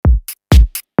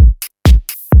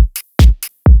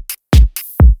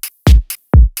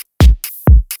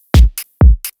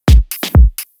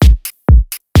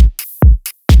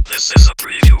This is a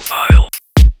preview file.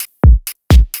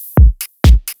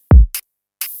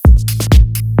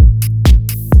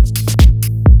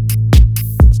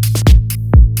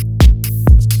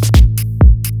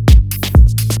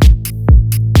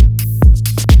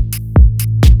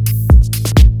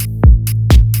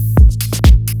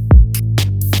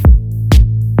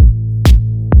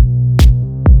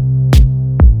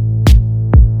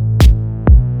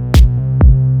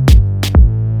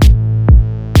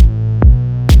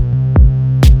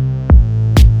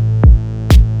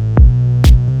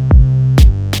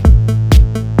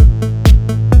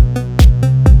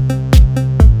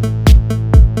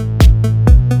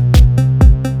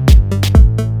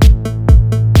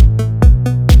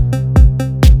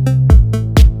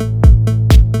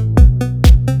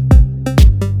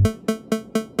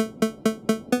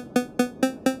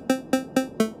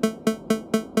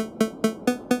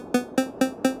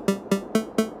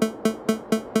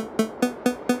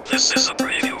 This is a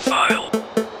preview file.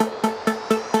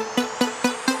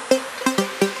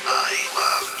 I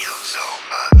love you so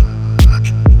much.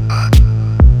 I love you.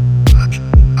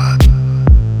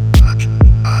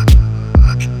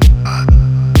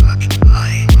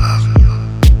 I love you.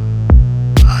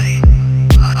 I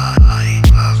love you. I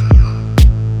love you.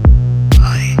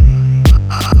 I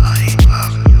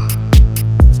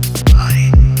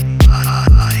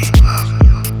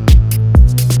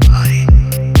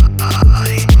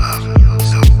love you so much. I love you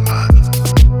so much.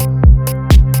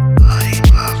 I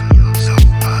love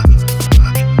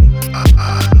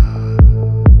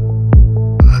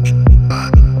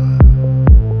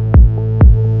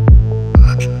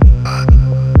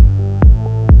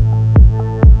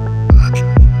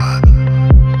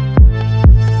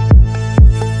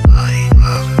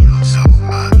you so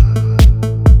much.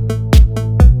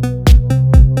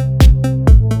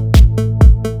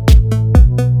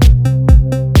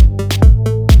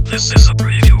 This is a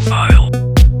preview file.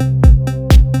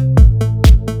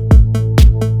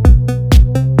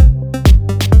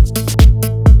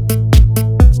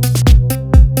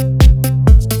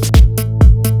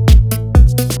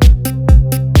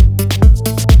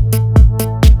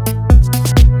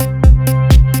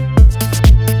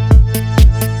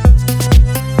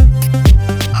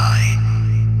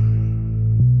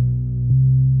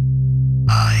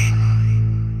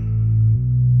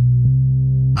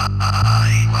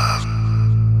 I love.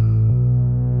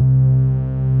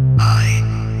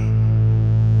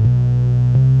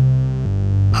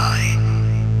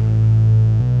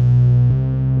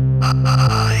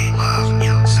 I love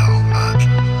you so much,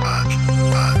 much,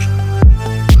 much,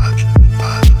 much, much,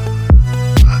 much,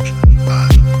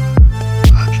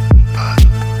 much, much, much,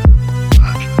 much,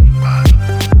 much,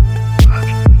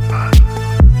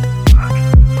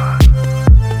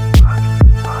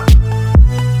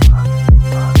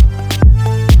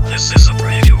 This is a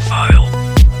preview file.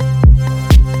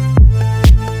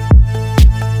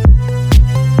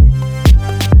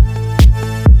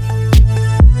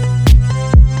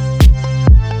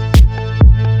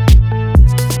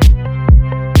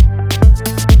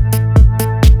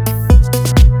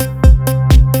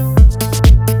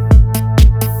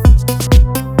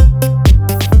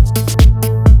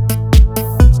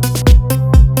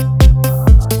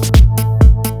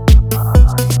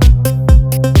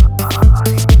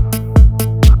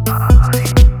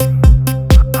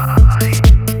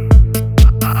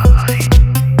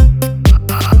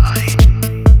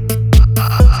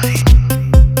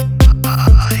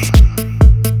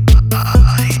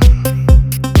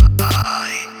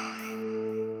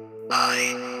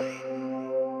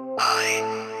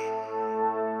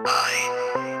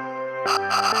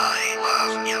 I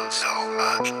love you so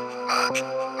much, much,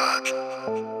 much,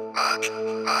 much,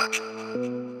 much,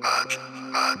 much,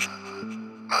 much,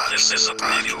 much. This is a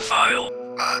preview file.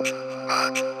 Much,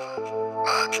 much,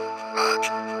 much, much, much,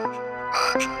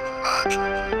 much, much,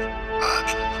 much,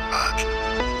 much,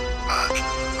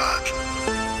 much,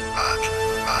 much,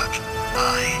 much.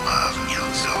 I love you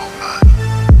so much.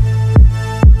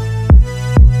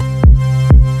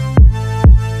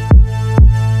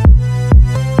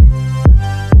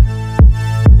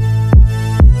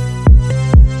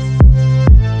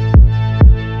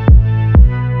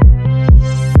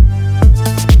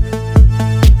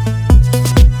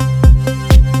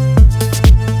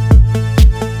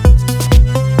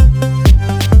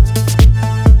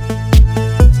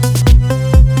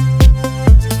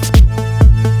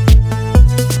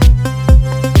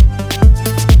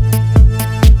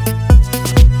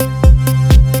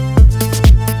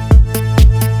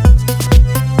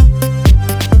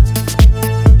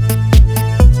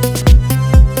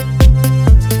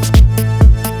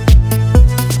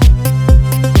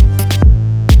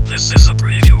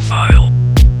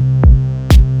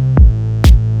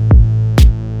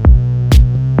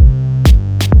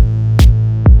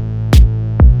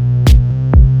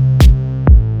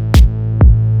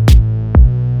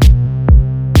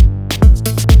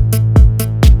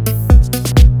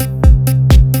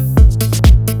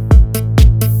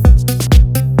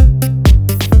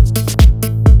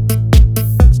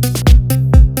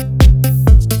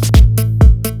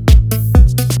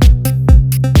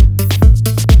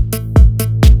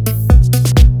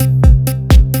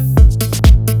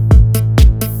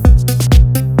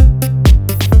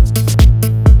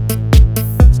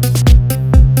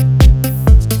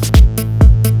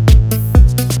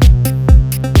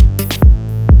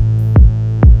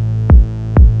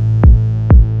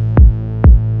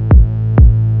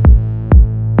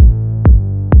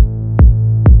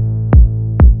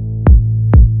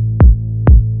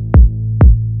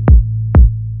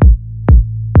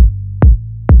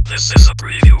 This is a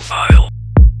preview file.